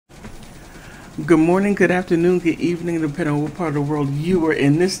Good morning, good afternoon, good evening, depending on what part of the world you are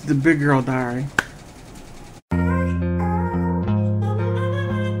in. This is the Big Girl Diary.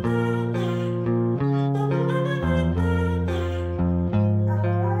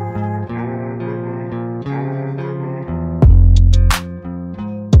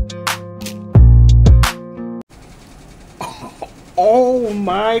 Oh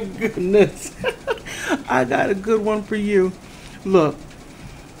my goodness. I got a good one for you. Look,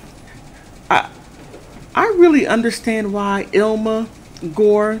 I really understand why Illma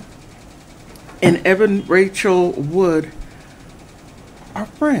Gore and Evan Rachel Wood are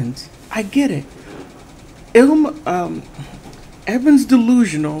friends. I get it. Evan's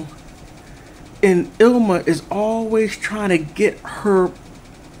delusional, and Illma is always trying to get her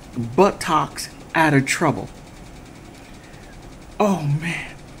buttocks out of trouble. Oh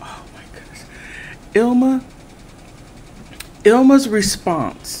man. Oh my goodness. Illma's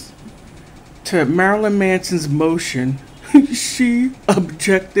response to Marilyn Manson's motion, she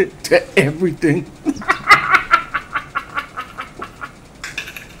objected to everything.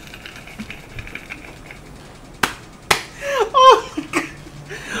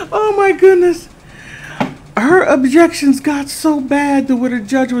 Oh my goodness. Her objections got so bad that where the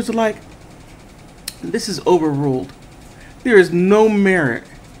judge was like, this is overruled. There is no merit.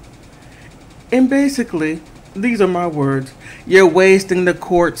 And basically, these are my words. You're wasting the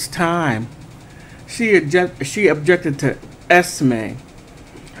court's time. She objected to Esme.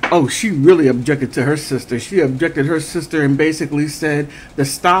 Oh, she really objected to her sister. She objected her sister and basically said, the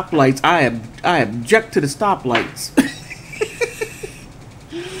stoplights, I object to the stoplights.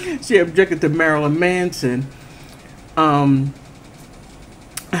 She objected to Marilyn Manson.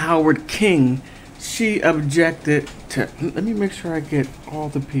 Howard King. She objected to, let me make sure I get all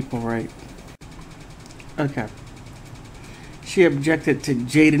the people right. Okay. She objected to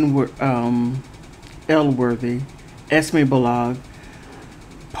Jaden Elworthy, Esme Balog,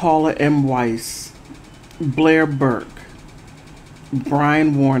 Paula M. Weiss, Blair Burke,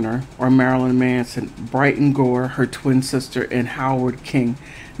 Brian Warner, or Marilyn Manson, Brighton Gore, her twin sister, and Howard King.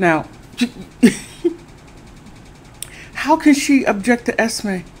 Now, how can she object to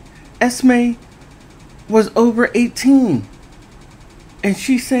Esme? Esme was over 18, and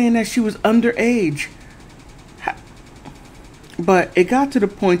she's saying that she was underage. But it got to the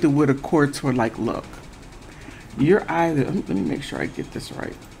point where the courts were like, look, you're either, let me make sure I get this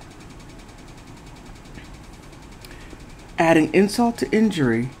right. Adding insult to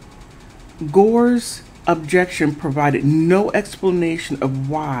injury, Gore's objection provided no explanation of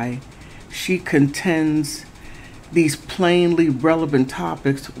why she contends these plainly relevant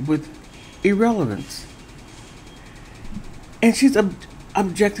topics with irrelevance. And she's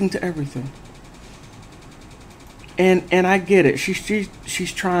objecting to everything. And I get it.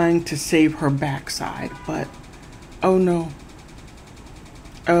 She's trying to save her backside, but oh no.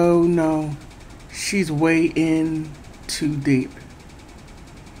 Oh no. She's way in too deep.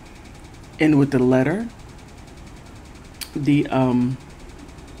 And with the letter, the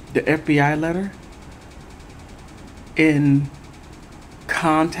FBI letter, in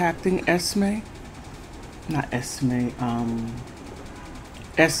contacting Esme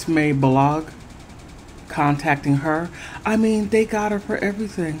Balog, contacting her. I mean, they got her for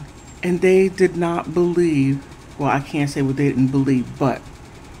everything. And they did not believe, well, I can't say what they didn't believe, but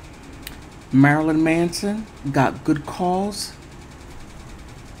Marilyn Manson got good calls.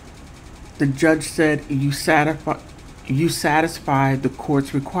 The judge said, you satisfied the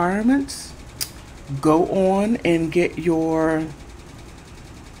court's requirements. Go on and get your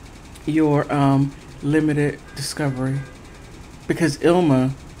limited discovery. Because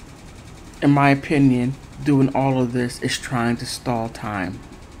Illma, in my opinion, doing all of this is trying to stall time.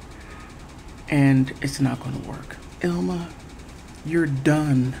 And it's not going to work. Illma, you're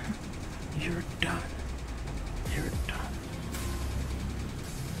done. You're done. You're done.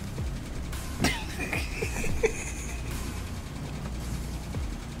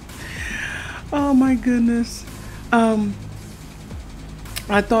 Oh my goodness.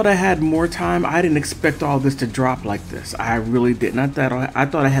 I thought I had more time. I didn't expect all this to drop like this. I really didn't. I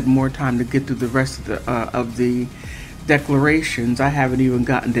thought I had more time to get through the rest of the declarations. I haven't even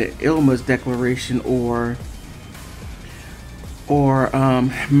gotten to Illma's declaration or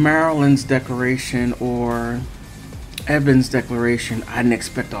Marilyn's declaration or Evan's declaration. I didn't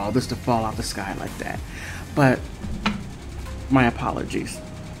expect all this to fall out the sky like that. But my apologies.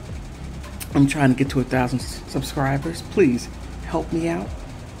 I'm trying to get to 1,000 subscribers. Please help me out.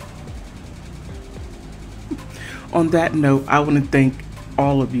 On that note, I want to thank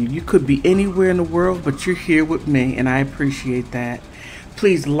all of you. You could be anywhere in the world, but you're here with me, and I appreciate that.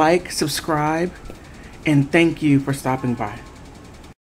 Please like, subscribe, and thank you for stopping by.